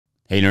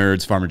Hey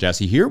nerds, Farmer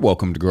Jesse here.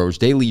 Welcome to Growers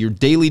Daily, your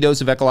daily dose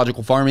of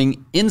ecological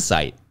farming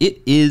insight.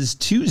 It is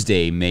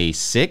Tuesday, May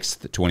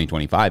 6th,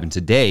 2025, and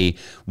today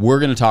we're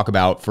going to talk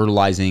about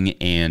fertilizing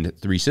and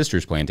Three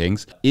Sisters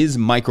plantings. Is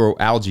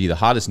microalgae the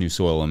hottest new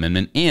soil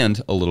amendment? And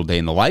a little day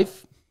in the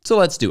life? So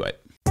let's do it.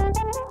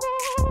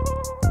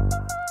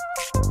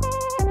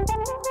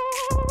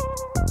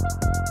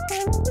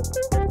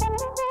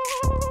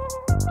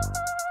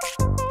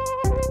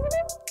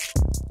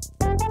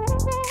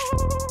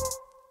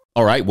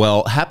 All right,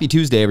 well, happy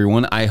Tuesday,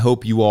 everyone. I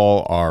hope you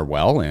all are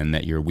well and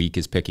that your week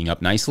is picking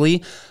up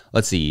nicely.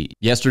 Let's see.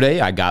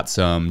 Yesterday, I got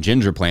some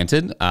ginger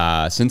planted.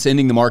 Since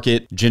ending the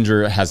market,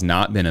 ginger has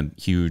not been a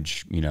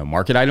huge,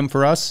 market item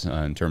for us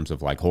in terms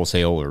of like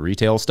wholesale or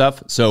retail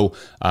stuff. So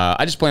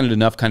I just planted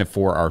enough kind of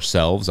for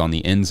ourselves on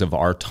the ends of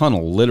our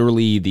tunnel,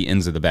 literally the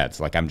ends of the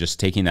beds. Like I'm just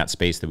taking that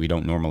space that we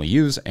don't normally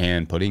use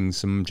and putting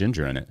some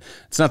ginger in it.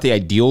 It's not the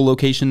ideal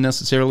location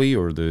necessarily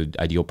or the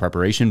ideal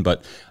preparation,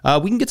 but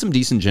we can get some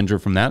decent ginger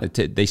from that.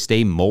 They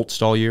stay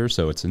mulched all year,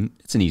 so it's an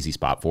easy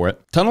spot for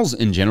it. Tunnels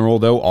in general,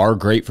 though, are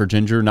great for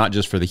ginger, not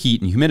just for the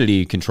heat and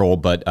humidity control,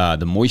 but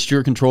the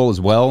moisture control as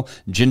well.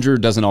 Ginger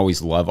doesn't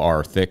always love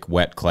our thick,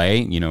 wet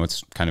clay.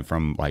 It's kind of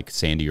from like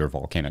sandy or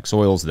volcanic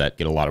soils that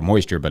get a lot of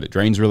moisture, but it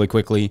drains really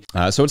quickly.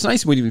 So it's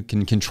nice when we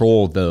can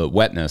control the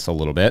wetness a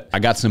little bit. I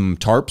got some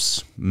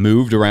tarps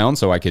moved around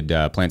so I could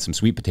plant some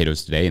sweet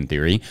potatoes today, in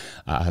theory,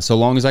 so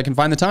long as I can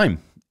find the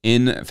time.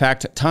 In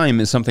fact, time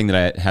is something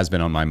that has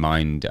been on my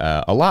mind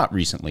a lot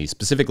recently.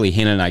 Specifically,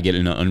 Hannah and I get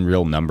an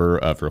unreal number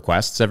of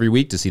requests every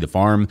week to see the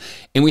farm,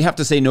 and we have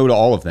to say no to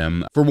all of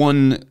them for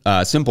one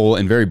simple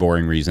and very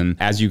boring reason.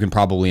 As you can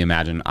probably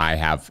imagine, I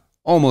have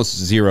almost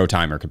zero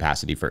time or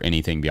capacity for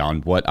anything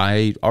beyond what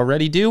I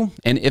already do.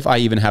 And if I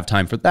even have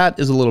time for that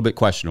is a little bit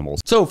questionable.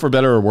 So for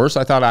better or worse,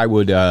 I thought I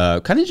would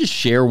kind of just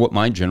share what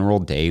my general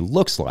day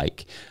looks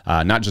like,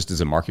 not just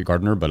as a market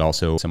gardener, but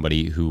also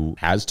somebody who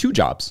has two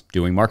jobs,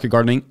 doing market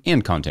gardening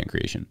and content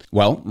creation.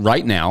 Well,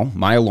 right now,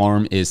 my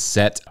alarm is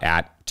set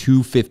at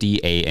 2:50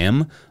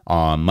 a.m.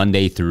 on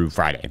Monday through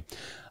Friday.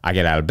 I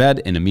get out of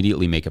bed and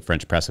immediately make a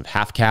French press of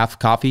half-calf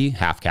coffee,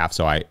 half-calf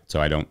so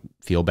I don't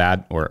feel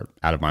bad or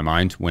out of my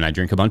mind when I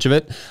drink a bunch of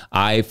it.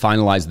 I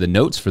finalize the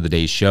notes for the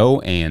day's show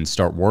and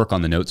start work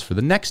on the notes for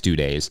the next 2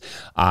 days.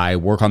 I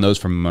work on those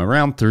from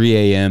around 3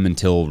 a.m.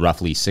 until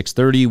roughly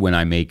 6:30 when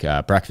I make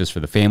breakfast for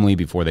the family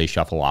before they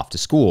shuffle off to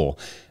school.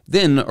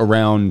 Then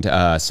around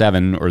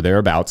 7 or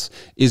thereabouts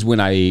is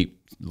when I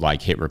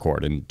hit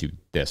record and do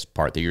this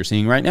part that you're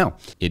seeing right now.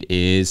 It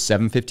is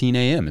 7:15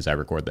 a.m. as I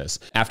record this.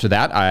 After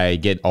that, I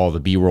get all the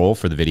B-roll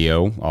for the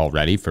video all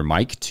ready for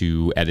Mike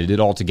to edit it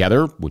all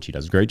together, which he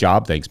does a great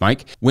job. Thanks,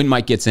 Mike. When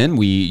Mike gets in,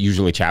 we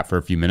usually chat for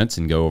a few minutes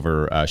and go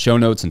over show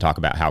notes and talk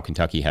about how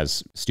Kentucky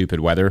has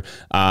stupid weather.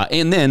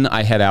 And then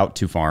I head out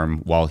to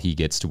farm while he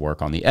gets to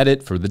work on the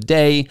edit for the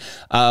day.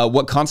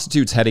 What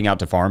constitutes heading out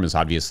to farm is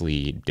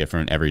obviously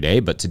different every day,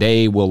 but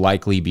today we'll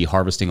likely be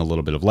harvesting a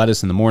little bit of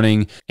lettuce in the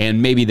morning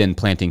and maybe then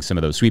planting some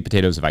of those sweet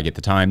potatoes if I get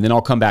the time. Then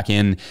I'll come back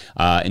in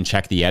and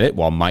check the edit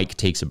while Mike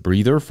takes a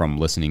breather from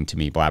listening to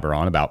me blabber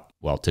on about,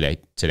 well, today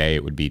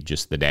it would be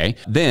just the day.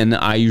 Then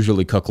I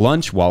usually cook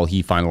lunch while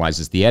he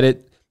finalizes the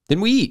edit.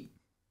 Then we eat.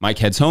 Mike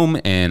heads home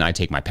and I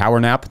take my power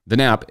nap. The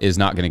nap is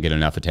not going to get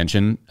enough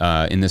attention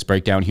in this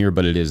breakdown here,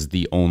 but it is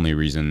the only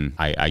reason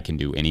I can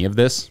do any of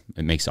this.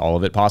 It makes all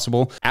of it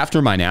possible.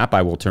 After my nap,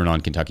 I will turn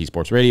on Kentucky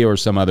Sports Radio or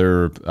some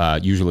other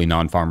usually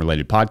non-farm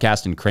related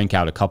podcast and crank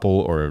out a couple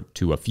or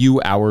to a few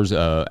hours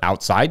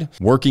outside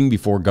working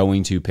before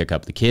going to pick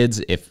up the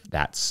kids if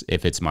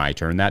it's my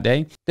turn that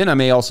day. Then I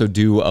may also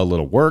do a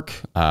little work,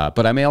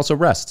 but I may also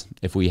rest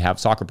if we have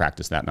soccer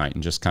practice that night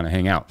and just kind of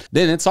hang out.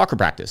 Then it's soccer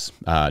practice,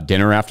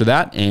 dinner after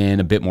that,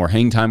 and a bit more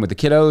hang time with the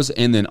kiddos,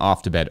 and then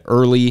off to bed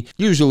early,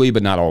 usually,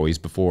 but not always,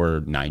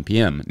 before 9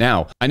 p.m.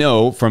 Now, I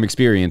know from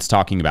experience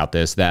talking about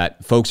this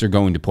that folks are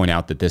going to point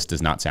out that this does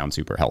not sound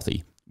super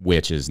healthy,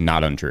 which is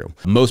not untrue.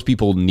 Most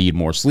people need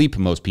more sleep.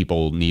 Most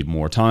people need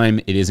more time.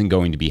 It isn't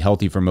going to be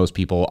healthy for most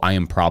people. I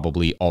am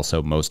probably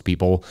also most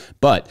people.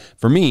 But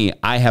for me,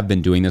 I have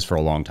been doing this for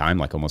a long time,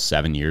 like almost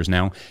 7 years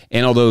now.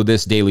 And although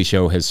this daily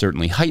show has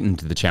certainly heightened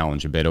the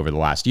challenge a bit over the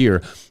last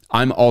year,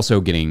 I'm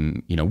also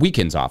getting,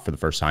 weekends off for the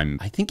first time,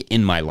 I think,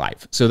 in my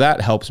life. So that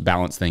helps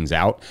balance things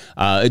out.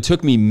 It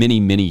took me many,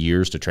 many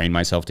years to train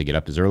myself to get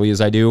up as early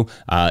as I do.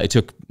 It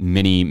took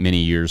many, many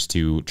years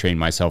to train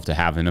myself to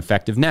have an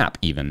effective nap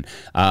even.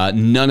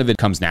 None of it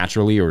comes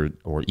naturally or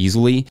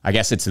easily. I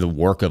guess it's the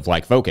work of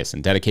focus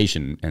and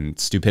dedication and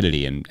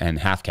stupidity and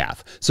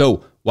half-calf.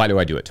 So why do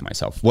I do it to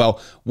myself? Well,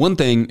 one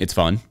thing, it's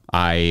fun.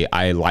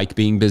 I like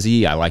being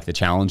busy. I like the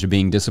challenge of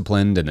being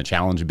disciplined and the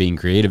challenge of being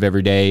creative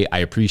every day. I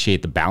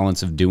appreciate the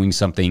balance of doing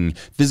something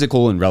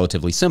physical and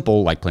relatively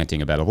simple, like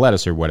planting a bed of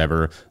lettuce or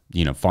whatever,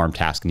 farm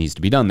task needs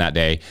to be done that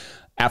day,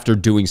 after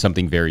doing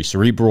something very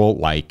cerebral,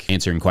 like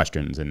answering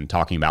questions and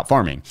talking about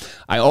farming.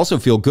 I also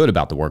feel good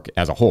about the work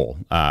as a whole,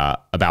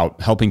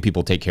 about helping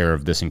people take care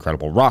of this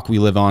incredible rock we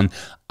live on.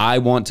 I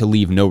want to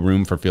leave no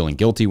room for feeling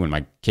guilty when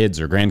my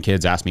kids or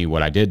grandkids ask me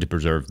what I did to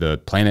preserve the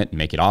planet and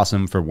make it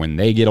awesome for when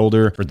they get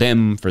older, for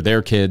them, for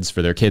their kids'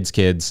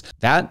 kids.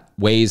 That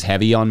weighs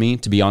heavy on me,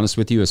 to be honest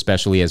with you,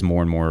 especially as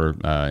more and more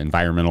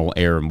environmental,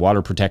 air, and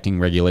water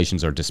protecting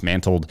regulations are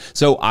dismantled.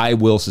 So I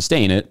will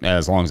sustain it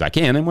as long as I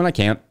can, and when I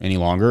can't any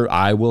longer,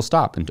 I will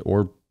stop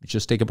or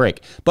just take a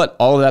break. But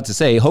all of that to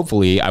say,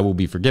 hopefully I will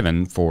be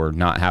forgiven for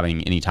not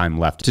having any time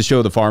left to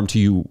show the farm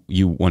to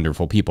you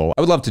wonderful people.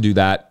 I would love to do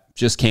that.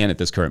 Just can't at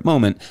this current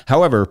moment.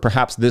 However,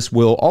 perhaps this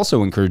will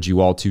also encourage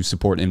you all to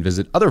support and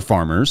visit other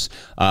farmers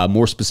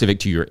more specific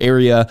to your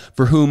area,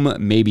 for whom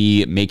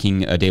maybe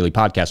making a daily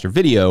podcast or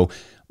video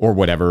or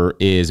whatever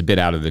is a bit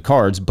out of the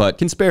cards, but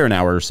can spare an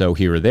hour or so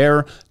here or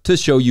there to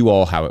show you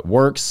all how it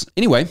works.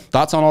 Anyway,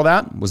 thoughts on all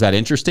that? Was that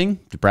interesting,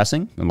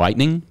 depressing,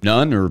 enlightening,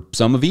 none, or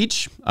some of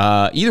each?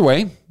 Either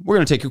way, we're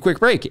going to take a quick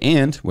break.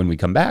 And when we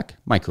come back,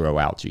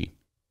 microalgae.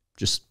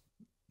 Just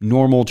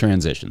normal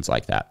transitions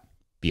like that.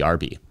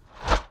 BRB.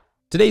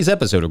 Today's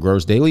episode of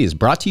Growers Daily is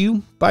brought to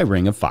you by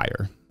Ring of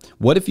Fire.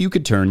 What if you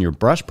could turn your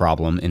brush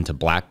problem into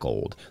black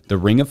gold? The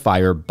Ring of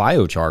Fire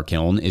biochar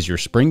kiln is your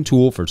spring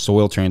tool for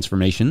soil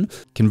transformation,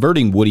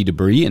 converting woody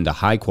debris into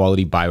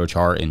high-quality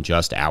biochar in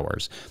just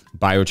hours.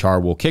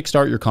 Biochar will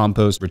kickstart your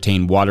compost,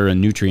 retain water and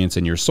nutrients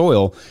in your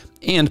soil,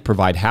 and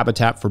provide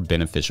habitat for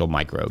beneficial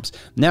microbes.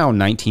 Now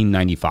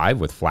 $19.95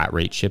 with flat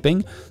rate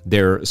shipping.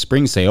 Their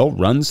spring sale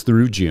runs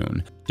through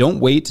June. Don't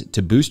wait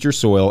to boost your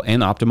soil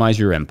and optimize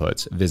your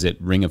inputs.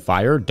 Visit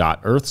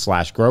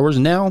ringofire.earth/growers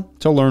now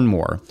to learn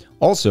more.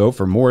 Also,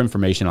 for more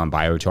information on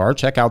biochar,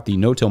 check out the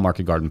No Till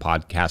Market Garden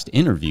podcast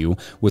interview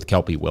with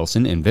Kelpie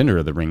Wilson, inventor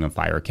of the Ring of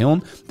Fire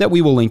kiln, that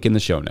we will link in the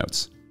show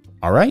notes.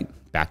 All right,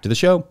 back to the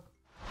show.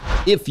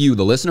 If you,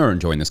 the listener, are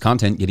enjoying this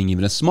content, getting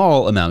even a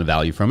small amount of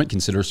value from it,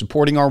 consider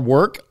supporting our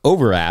work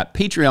over at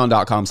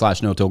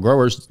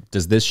patreon.com/no-till-growers.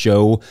 Does this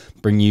show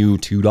bring you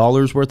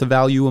 $2 worth of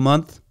value a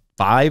month?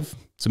 $5?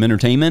 Some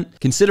entertainment?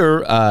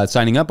 Consider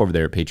signing up over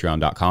there at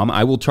patreon.com.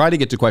 I will try to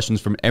get to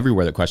questions from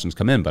everywhere that questions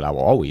come in, but I will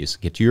always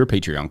get to your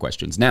Patreon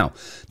questions. Now,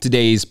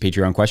 today's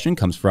Patreon question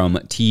comes from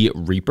T.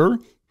 Reaper,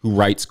 who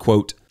writes,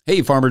 quote,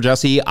 "Hey, Farmer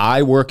Jesse,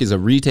 I work as a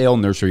retail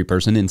nursery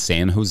person in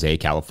San Jose,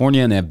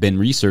 California, and have been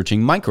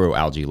researching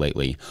microalgae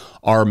lately.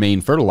 Our main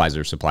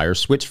fertilizer supplier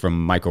switched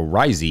from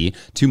mycorrhizae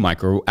to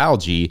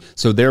microalgae,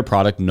 so their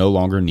product no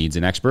longer needs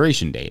an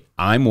expiration date.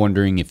 I'm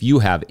wondering if you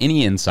have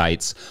any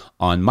insights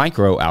on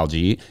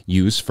microalgae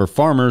use for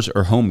farmers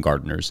or home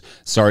gardeners.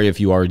 Sorry if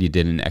you already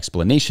did an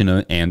explanation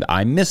and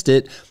I missed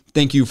it.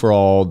 Thank you for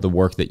all the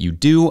work that you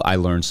do. I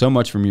learn so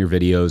much from your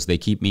videos. They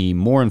keep me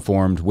more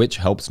informed, which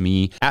helps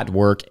me at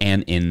work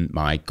and in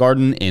my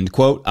garden." End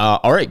quote.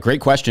 All right,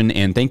 great question,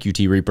 and thank you,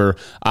 T. Reaper.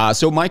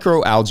 So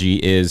microalgae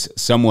is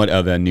somewhat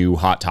of a new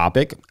hot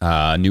topic,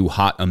 new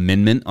hot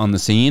amendment on the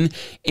scene,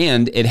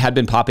 and it had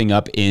been popping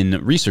up in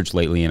research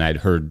lately, and I'd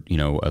heard,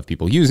 of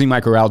people using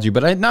microalgae,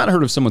 but I had not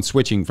heard of someone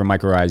switching from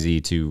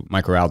mycorrhizae to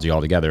microalgae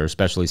altogether,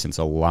 especially since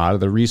a lot of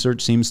the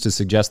research seems to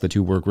suggest the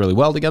two work really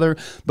well together.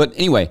 But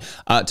anyway,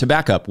 to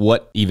back up,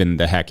 what even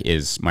the heck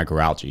is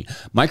microalgae?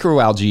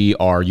 Microalgae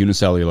are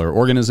unicellular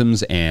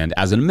organisms, and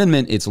as an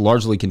amendment, it's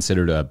largely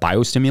considered a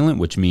biostimulant,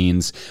 which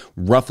means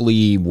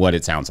roughly what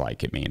it sounds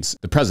like it means.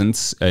 The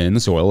presence in the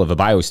soil of a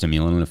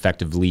biostimulant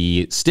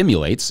effectively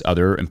stimulates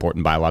other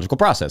important biological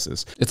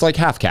processes. It's like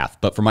half-calf,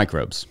 but for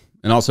microbes.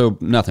 And also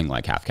nothing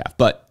like half-calf,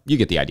 but you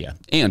get the idea.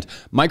 And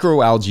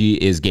microalgae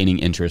is gaining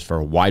interest for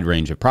a wide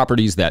range of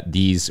properties that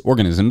these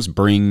organisms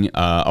bring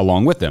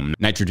along with them.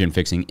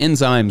 Nitrogen-fixing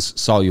enzymes,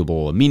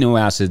 soluble amino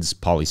acids,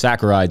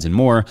 polysaccharides, and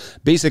more.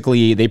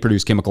 Basically, they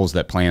produce chemicals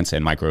that plants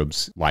and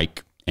microbes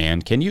like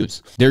and can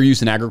use. Their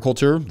use in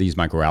agriculture, these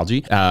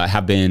microalgae,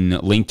 have been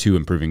linked to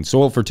improving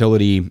soil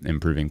fertility,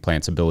 improving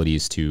plants'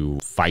 abilities to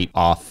fight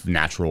off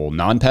natural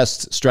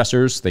non-pest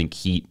stressors, think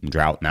heat and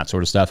drought and that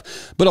sort of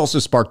stuff, but also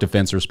spark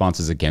defense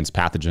responses against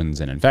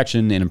pathogens and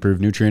infection, and improve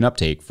nutrient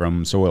uptake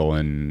from soil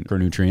and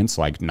micronutrients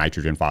like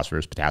nitrogen,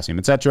 phosphorus, potassium,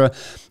 etc.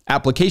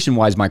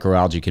 Application-wise,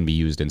 microalgae can be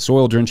used in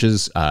soil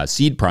drenches,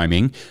 seed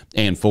priming,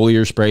 and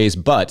foliar sprays,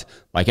 but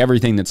like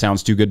everything that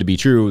sounds too good to be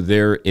true,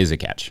 there is a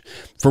catch.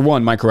 For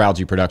one,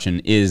 microalgae production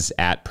is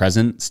at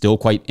present still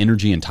quite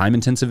energy and time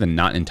intensive and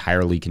not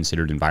entirely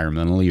considered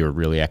environmentally or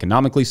really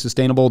economically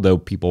sustainable, though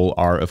people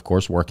are of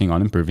course working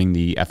on improving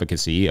the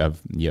efficacy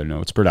of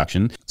its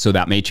production. So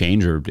that may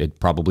change, or it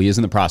probably is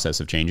in the process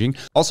of changing.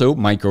 Also,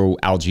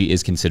 microalgae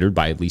is considered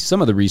by at least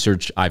some of the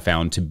research I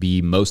found to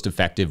be most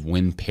effective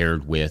when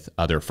paired with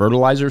other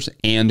fertilizers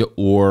and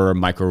or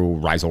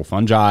mycorrhizal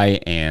fungi,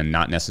 and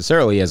not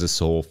necessarily as a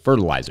sole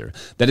fertilizer.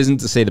 That isn't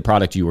to say the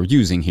product you are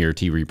using here,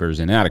 T. Reaper, is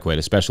inadequate,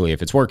 especially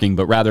if it's working,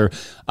 but rather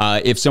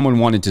if someone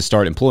wanted to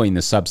start employing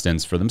this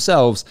substance for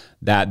themselves,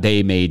 that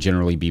they may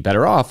generally be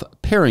better off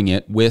pairing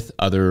it with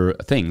other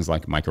things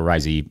like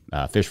microalgae,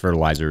 fish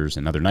fertilizers,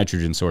 and other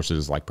nitrogen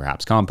sources like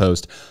perhaps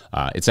compost,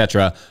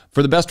 etc.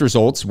 For the best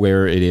results,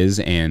 where it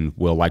is and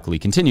will likely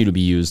continue to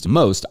be used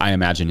most, I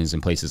imagine, is in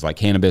places like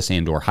cannabis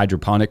and or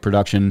hydroponic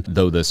production,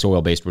 though the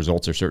soil-based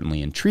results are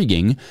certainly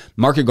intriguing.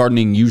 Market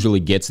gardening usually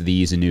gets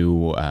these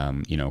new,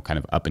 kind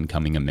of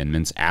up-and-coming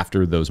amendments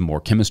after those more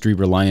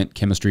chemistry-reliant,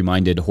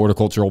 chemistry-minded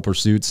horticultural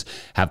pursuits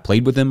have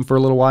played with them for a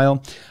little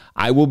while.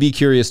 I will be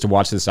curious to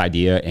watch this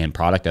idea and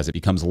product as it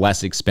becomes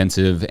less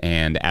expensive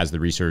and as the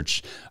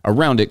research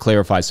around it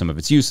clarifies some of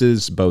its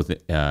uses, both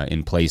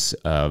in place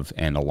of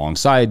and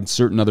alongside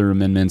certain other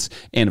amendments,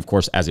 and of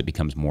course, as it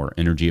becomes more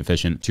energy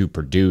efficient to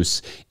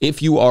produce.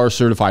 If you are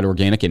certified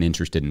organic and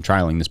interested in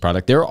trialing this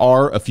product, there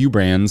are a few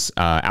brands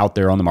out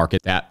there on the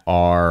market that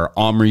are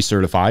OMRI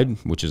certified,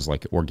 which is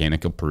like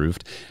organic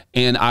approved.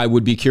 And I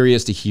would be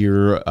curious to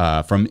hear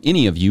from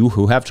any of you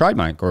who have tried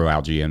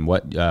microalgae and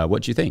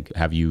what you think.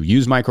 Have you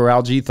used microalgae?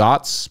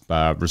 Thoughts,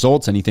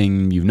 results,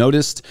 anything you've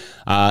noticed?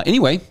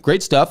 Anyway,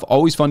 great stuff.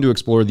 Always fun to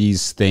explore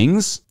these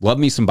things. Love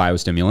me some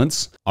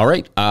biostimulants. All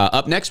right,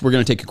 up next, we're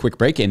going to take a quick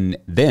break and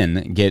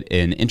then get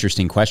an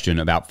interesting question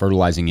about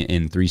fertilizing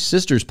in Three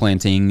Sisters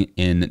planting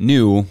in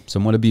new,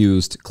 somewhat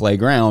abused clay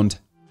ground.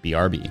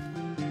 BRB.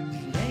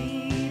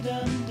 Laid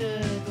under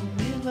the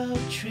willow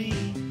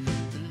tree,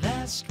 the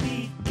last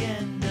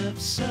weekend of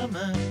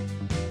summer,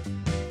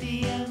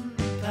 the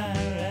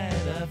empire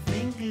at our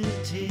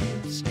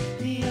fingertips,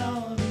 the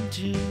autumn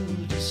to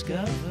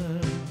discover.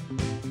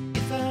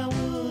 If I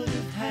would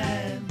have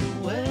had the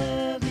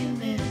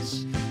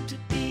worthiness to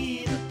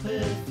be the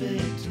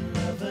perfect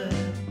lover,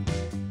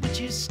 would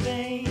you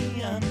stay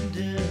under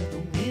the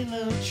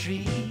willow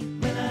tree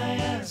when I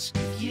asked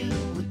if you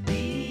would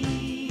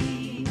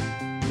be?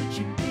 Would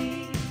you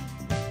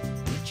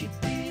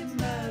be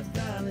my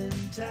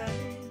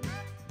Valentine?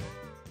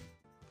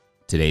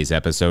 Today's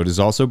episode is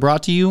also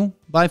brought to you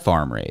by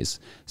FarmRaise.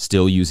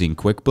 Still using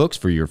QuickBooks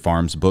for your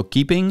farm's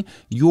bookkeeping?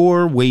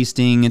 You're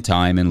wasting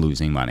time and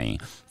losing money.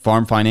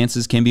 Farm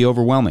finances can be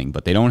overwhelming,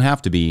 but they don't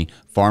have to be.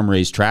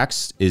 FarmRaise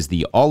Tracks is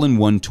the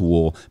all-in-one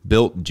tool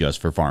built just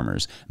for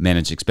farmers.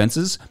 Manage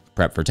expenses,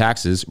 prep for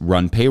taxes,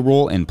 run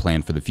payroll, and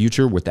plan for the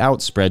future without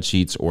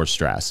spreadsheets or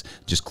stress.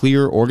 Just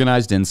clear,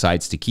 organized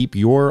insights to keep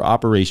your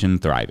operation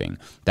thriving.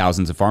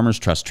 Thousands of farmers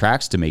trust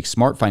Tracks to make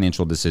smart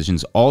financial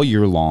decisions all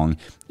year long.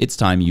 It's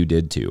time you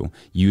did too.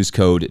 Use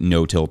code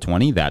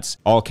NOTIL20, that's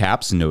all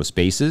caps, no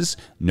spaces,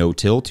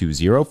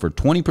 NOTIL20 for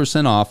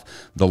 20% off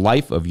the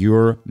life of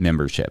your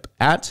membership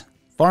at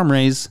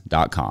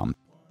farmraise.com.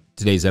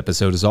 Today's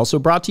episode is also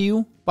brought to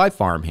you by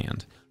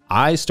Farmhand.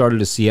 I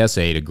started a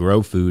CSA to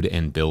grow food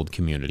and build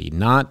community,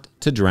 not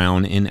to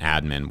drown in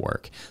admin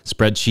work.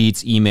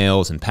 Spreadsheets,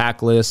 emails, and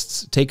pack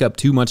lists take up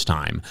too much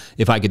time.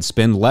 If I could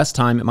spend less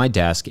time at my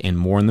desk and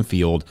more in the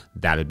field,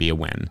 that'd be a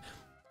win.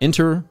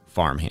 Enter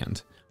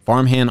Farmhand.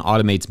 Farmhand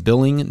automates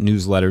billing,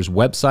 newsletters,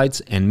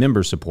 websites, and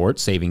member support,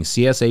 saving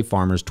CSA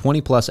farmers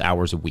 20-plus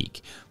hours a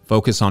week.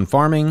 Focus on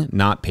farming,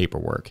 not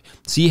paperwork.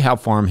 See how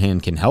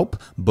Farmhand can help.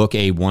 Book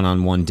a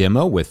one-on-one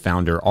demo with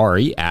founder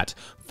Ari at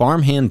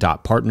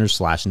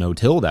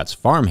farmhand.partners/no-till. That's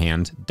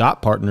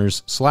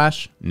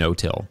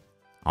farmhand.partners/no-till.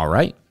 All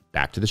right,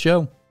 back to the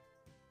show.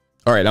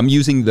 All right, I'm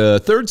using the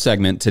third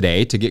segment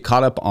today to get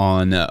caught up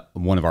on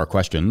one of our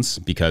questions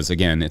because,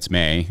 again, it's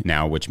May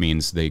now, which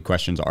means the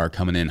questions are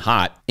coming in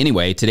hot.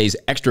 Anyway, today's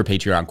extra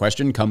Patreon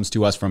question comes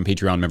to us from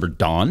Patreon member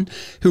Dawn,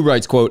 who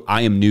writes, quote,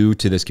 I am new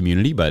to this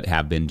community, but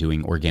have been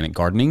doing organic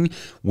gardening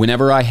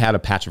whenever I had a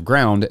patch of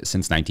ground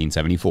since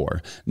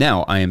 1974.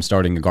 Now I am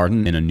starting a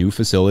garden in a new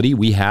facility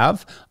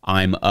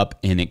I'm up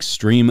in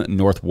extreme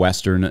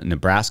northwestern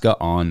Nebraska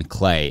on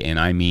clay, and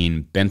I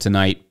mean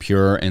bentonite,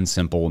 pure and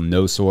simple,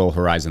 no soil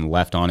horizon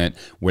left on it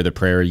where the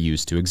prairie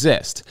used to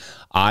exist.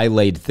 I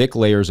laid thick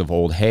layers of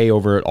old hay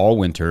over it all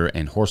winter,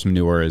 and horse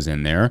manure is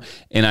in there,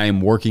 and I am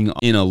working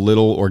in a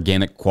little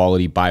organic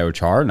quality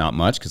biochar, not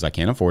much because I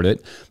can't afford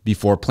it,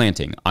 before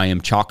planting. I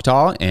am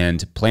Choctaw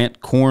and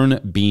plant corn,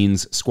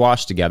 beans,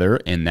 squash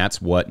together, and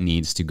that's what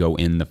needs to go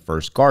in the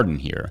first garden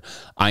here.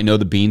 I know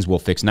the beans will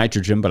fix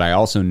nitrogen, but I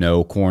also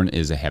know corn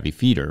is a heavy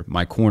feeder.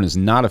 My corn is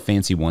not a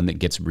fancy one that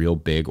gets real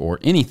big or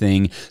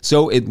anything,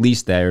 so at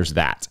least there's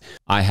that.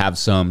 I have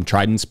some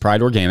Trident's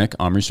Pride Organic,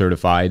 OMRI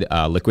certified,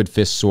 liquid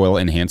fish soil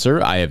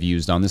enhancer I have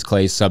used on this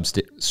clay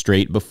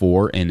substrate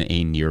before in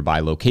a nearby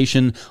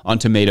location on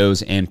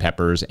tomatoes and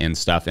peppers and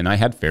stuff, and I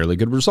had fairly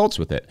good results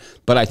with it.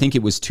 But I think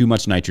it was too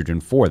much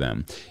nitrogen for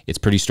them. It's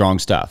pretty strong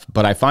stuff,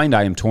 but I find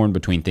I am torn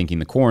between thinking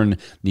the corn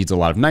needs a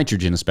lot of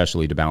nitrogen,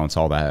 especially to balance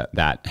all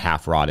that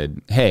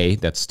half-rotted hay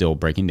that's still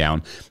breaking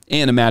down,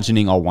 and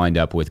imagining I'll wind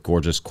up with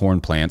gorgeous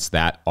corn plants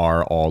that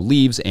are all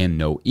leaves and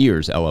no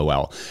ears,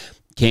 LOL.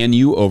 Can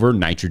you over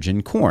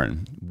nitrogen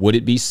corn? Would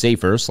it be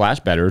safer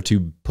 / better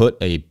to put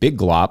a big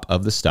glop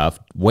of the stuff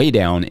way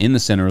down in the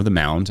center of the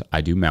mound?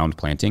 I do mound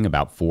planting,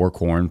 about 4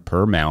 corn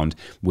per mound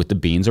with the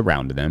beans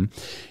around them,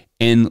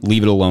 and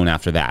leave it alone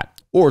after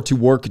that. or to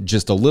work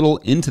just a little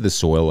into the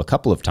soil a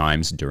couple of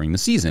times during the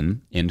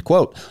season, end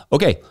quote.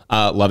 Okay,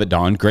 love it,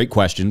 Don. Great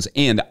questions.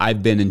 And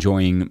I've been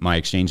enjoying my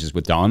exchanges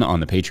with Don on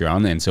the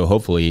Patreon, and so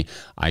hopefully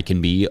I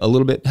can be a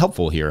little bit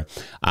helpful here.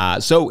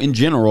 So in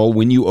general,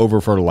 when you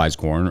over-fertilize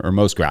corn or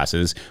most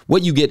grasses,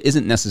 what you get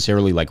isn't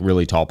necessarily like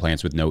really tall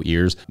plants with no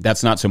ears.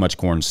 That's not so much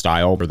corn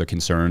style or the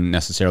concern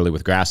necessarily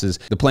with grasses.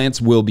 The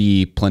plants will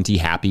be plenty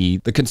happy.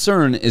 The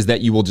concern is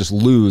that you will just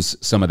lose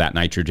some of that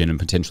nitrogen and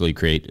potentially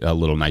create a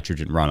little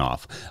nitrogen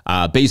runoff.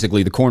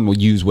 Basically, the corn will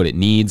use what it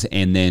needs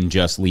and then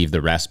just leave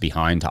the rest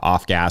behind to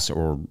off-gas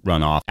or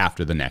run off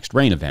after the next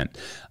rain event.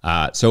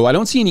 So I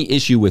don't see any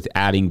issue with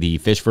adding the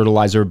fish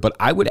fertilizer, but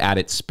I would add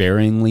it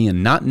sparingly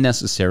and not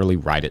necessarily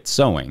right at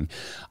sowing.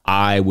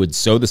 I would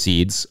sow the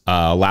seeds,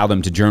 allow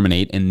them to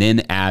germinate, and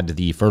then add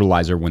the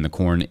fertilizer when the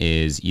corn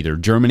is either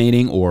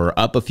germinating or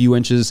up a few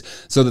inches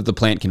so that the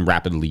plant can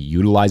rapidly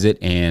utilize it,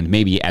 and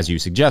maybe, as you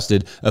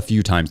suggested, a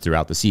few times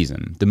throughout the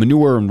season. The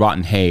manure and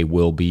rotten hay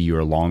will be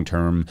your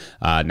long-term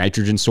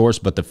nitrogen source,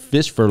 but the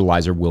fish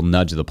fertilizer will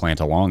nudge the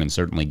plant along and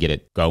certainly get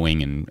it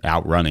going and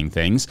outrunning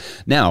things.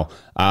 Now,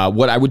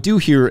 what I would do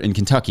here in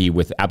Kentucky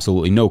with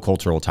absolutely no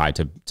cultural tie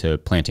to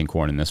planting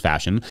corn in this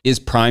fashion is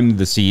prime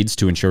the seeds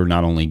to ensure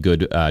not only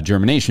good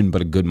germination,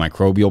 but a good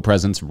microbial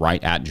presence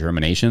right at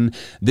germination.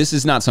 This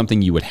is not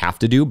something you would have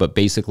to do, but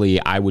basically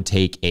I would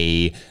take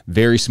a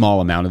very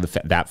small amount of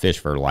that fish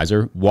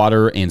fertilizer,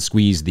 water, and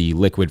squeeze the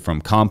liquid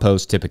from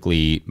compost,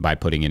 typically by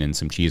putting it in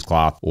some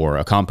cheesecloth or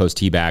a compost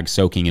tea bag,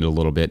 soaking it a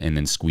little bit, and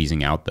then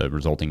squeezing out the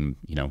resulting,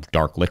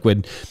 dark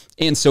liquid,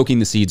 and soaking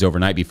the seeds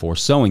overnight before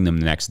sowing them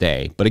the next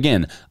day. But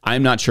again,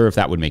 I'm not sure if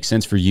that would make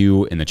sense for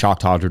you in the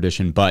Choctaw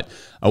tradition,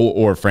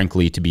 or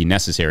frankly to be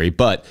necessary,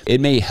 but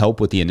it may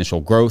help with the initial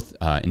growth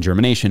in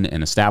germination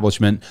and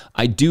establishment.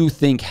 I do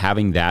think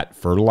having that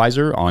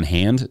fertilizer on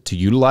hand to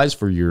utilize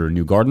for your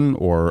new garden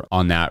or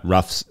on that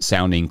rough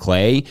sounding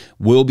clay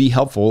will be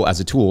helpful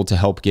as a tool to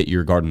help get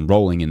your garden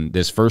rolling in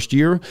this first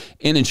year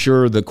and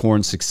ensure the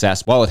corn's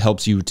success while it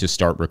helps you to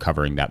start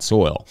recovering that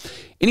soil.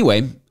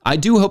 Anyway, I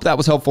do hope that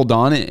was helpful,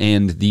 Don,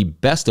 and the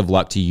best of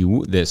luck to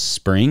you this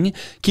spring.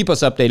 Keep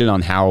us updated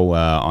on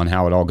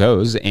how it all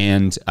goes.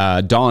 And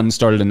Don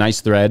started a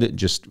nice thread,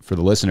 just for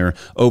the listener,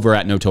 over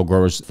at No-Till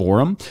Growers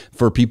Forum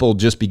for people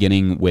just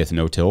beginning with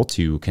no-till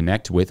to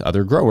connect with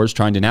other growers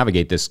trying to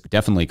navigate this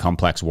definitely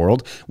complex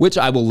world, which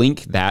I will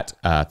link that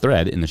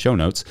thread in the show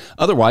notes.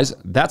 Otherwise,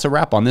 that's a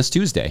wrap on this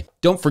Tuesday.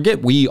 Don't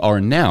forget, we are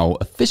now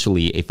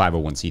officially a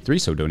 501c3,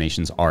 so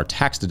donations are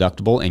tax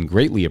deductible and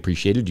greatly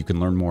appreciated. You can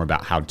learn more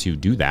about how to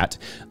do that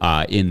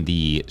in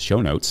the show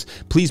notes.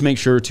 Please make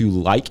sure to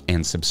like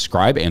and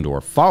subscribe and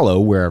or follow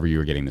wherever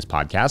you're getting this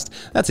podcast.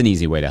 That's an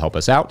easy way to help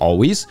us out.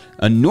 Always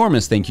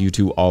enormous thank you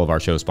to all of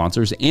our show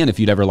sponsors. And if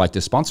you'd ever like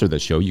to sponsor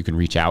this show, you can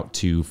reach out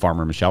to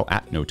Farmer Michelle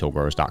at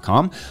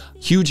no-tillgrowers.com.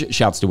 Huge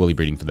shouts to Willie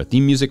Breeding for the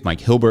theme music, Mike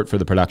Hilbert for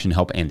the production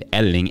help and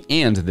editing,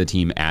 and the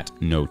team at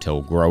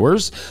No-Till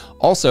Growers.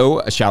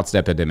 Also, shouts to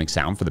Epidemic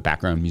Sound for the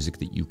background music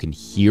that you can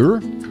hear.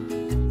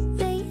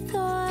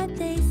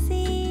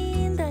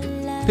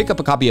 Pick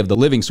up a copy of the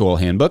Living Soil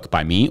Handbook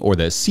by me or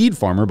the Seed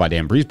Farmer by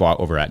Dan Briesbaugh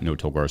over at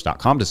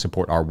no-tillgrowers.com to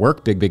support our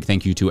work. Big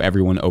thank you to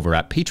everyone over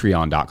at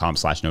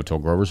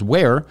patreon.com/no-tillgrowers,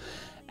 where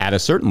at a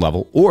certain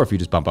level, or if you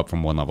just bump up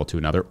from one level to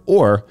another,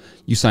 or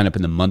you sign up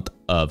in the month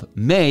of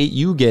May,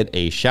 you get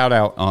a shout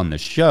out on the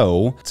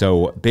show.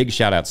 So big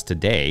shout outs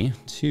today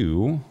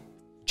to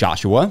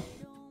Joshua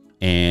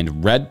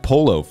and Red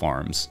Polo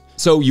Farms.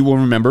 So you will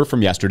remember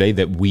from yesterday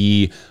that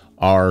we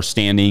are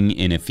standing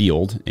in a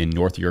field in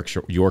North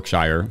Yorkshire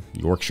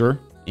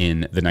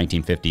in the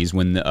 1950s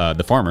when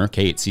the farmer,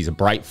 Kate, sees a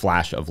bright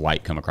flash of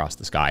light come across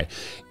the sky.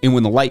 And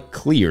when the light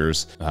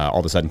clears, all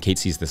of a sudden Kate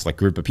sees this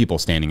group of people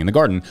standing in the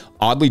garden,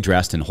 oddly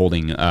dressed and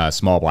holding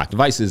small black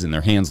devices in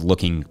their hands,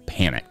 looking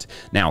panicked.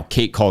 Now,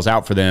 Kate calls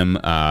out for them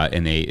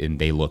and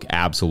they look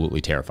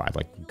absolutely terrified,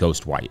 like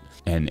ghost white.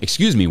 And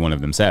excuse me, one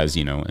of them says,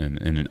 in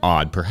an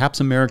odd,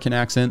 perhaps American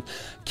accent,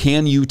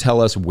 "Can you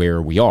tell us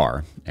where we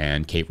are?"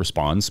 And Kate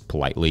responds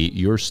politely,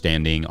 "You're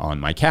standing on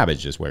my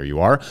cabbage is where you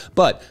are."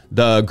 But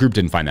the group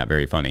didn't find that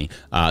very funny.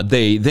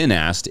 They then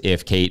asked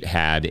if Kate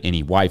had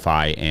any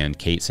Wi-Fi, and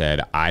Kate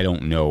said, "I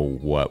don't know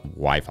what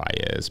Wi-Fi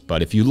is,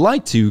 but if you'd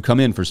like to come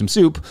in for some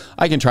soup,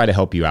 I can try to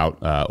help you out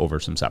over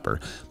some supper."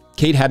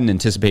 Kate hadn't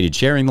anticipated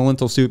sharing the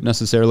lentil soup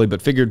necessarily,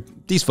 but figured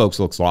these folks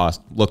looked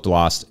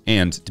lost,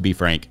 and to be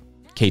frank,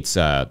 Kate's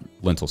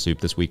lentil soup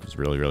this week was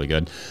really, really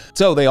good.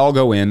 So they all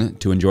go in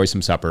to enjoy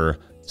some supper.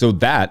 So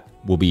that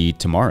will be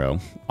tomorrow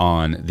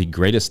on the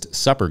greatest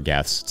supper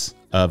guests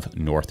of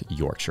North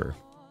Yorkshire.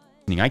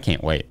 I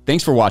can't wait.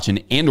 Thanks for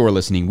watching and or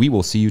listening. We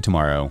will see you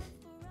tomorrow.